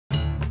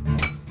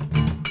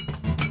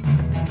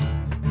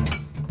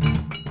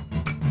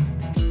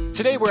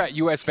Today we're at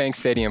US Bank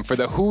Stadium for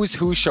the Who's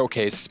Who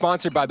Showcase,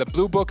 sponsored by the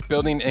Blue Book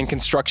Building and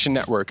Construction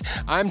Network.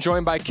 I'm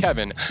joined by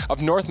Kevin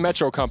of North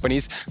Metro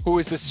Companies, who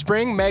is the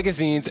Spring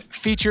Magazine's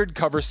featured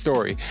cover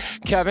story.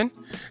 Kevin,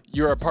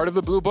 you're a part of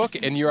the Blue Book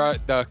and you're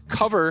the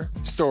cover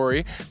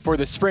story for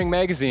the Spring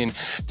Magazine.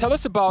 Tell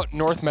us about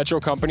North Metro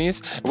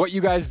Companies, what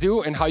you guys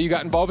do, and how you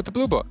got involved with the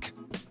Blue Book.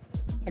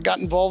 I got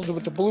involved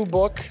with the Blue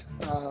Book.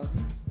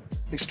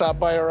 They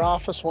stopped by our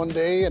office one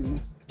day and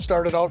it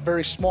started out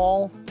very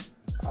small.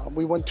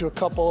 We went to a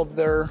couple of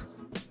their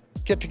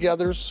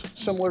get-togethers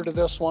similar to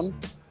this one.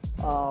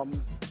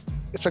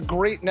 It's a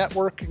great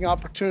networking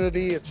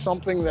opportunity. It's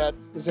something that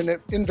is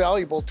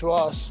invaluable to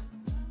us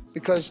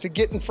because to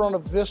get in front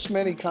of this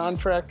many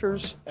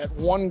contractors at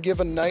one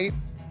given night,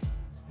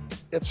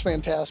 it's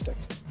fantastic.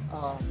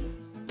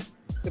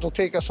 It'll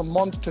take us a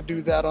month to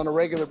do that on a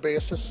regular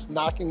basis,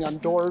 knocking on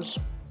doors,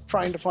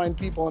 trying to find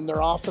people in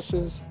their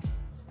offices,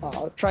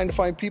 trying to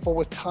find people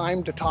with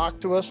time to talk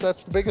to us.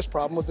 That's the biggest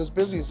problem with as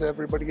busy as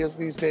everybody is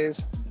these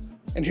days.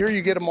 And here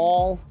you get them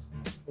all,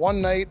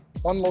 one night,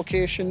 one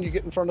location, you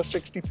get in front of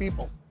 60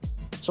 people.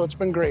 So it's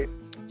been great.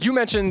 You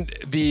mentioned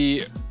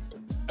the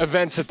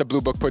events that the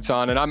Blue Book puts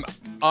on, and I'm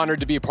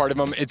honored to be a part of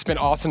them. It's been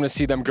awesome to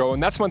see them grow,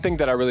 and that's one thing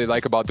that I really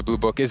like about the Blue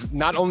Book is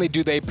not only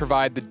do they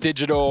provide the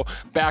digital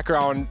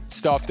background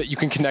stuff that you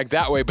can connect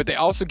that way, but they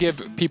also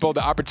give people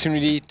the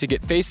opportunity to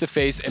get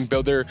face-to-face and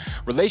build their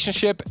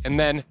relationship and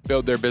then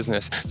build their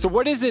business. So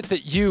what is it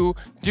that you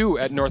do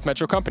at North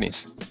Metro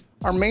Companies?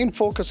 Our main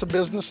focus of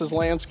business is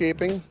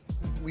landscaping.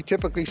 We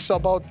typically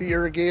sub out the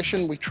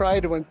irrigation. We try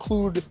to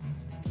include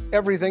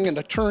everything in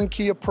a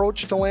turnkey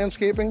approach to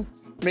landscaping,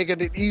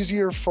 making it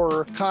easier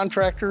for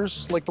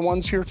contractors like the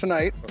ones here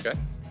tonight. Okay.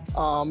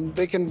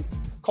 They can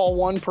call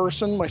one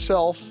person,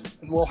 myself,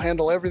 and we'll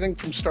handle everything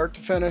from start to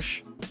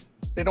finish.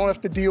 They don't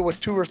have to deal with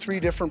 2 or 3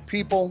 different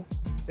people.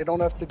 They don't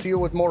have to deal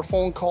with more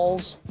phone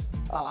calls.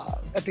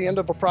 At the end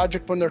of a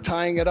project when they're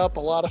tying it up, a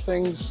lot of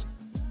things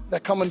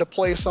that come into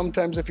play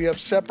sometimes if you have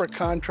separate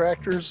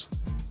contractors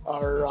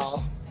are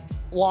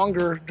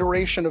longer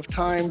duration of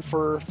time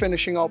for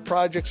finishing out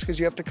projects because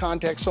you have to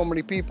contact so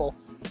many people.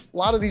 A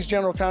lot of these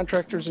general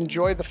contractors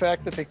enjoy the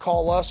fact that they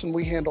call us and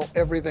we handle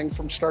everything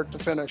from start to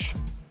finish.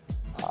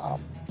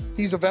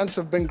 These events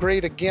have been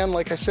great, again,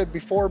 like I said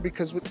before,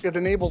 because it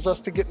enables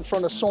us to get in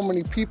front of so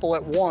many people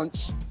at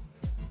once.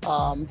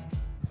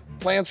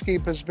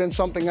 Landscape has been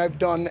something I've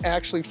done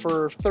actually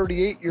for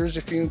 38 years,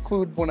 if you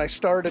include when I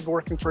started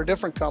working for a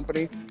different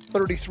company,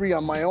 33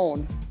 on my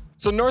own.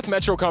 So North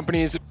Metro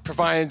Companies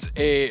provides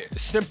a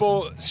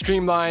simple,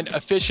 streamlined,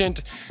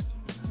 efficient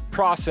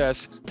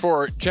process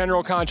for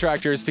general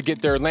contractors to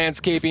get their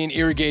landscaping,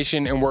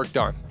 irrigation, and work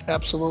done.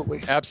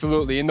 Absolutely.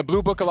 Absolutely. And the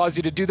Blue Book allows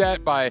you to do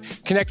that by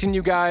connecting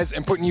you guys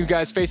and putting you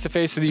guys face to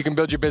face so that you can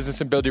build your business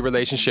and build your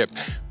relationship.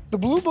 The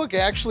Blue Book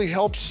actually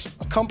helps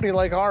a company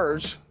like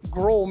ours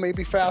grow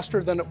maybe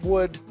faster than it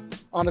would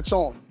on its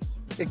own.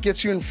 It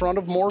gets you in front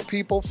of more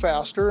people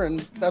faster,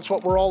 and that's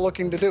what we're all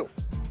looking to do.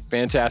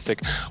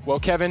 Fantastic. Well,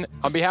 Kevin,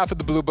 on behalf of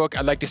the Blue Book,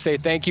 I'd like to say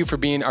thank you for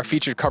being our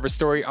featured cover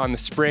story on the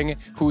Spring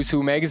Who's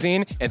Who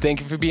magazine, and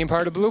thank you for being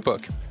part of the Blue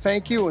Book.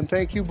 Thank you, and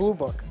thank you, Blue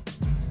Book.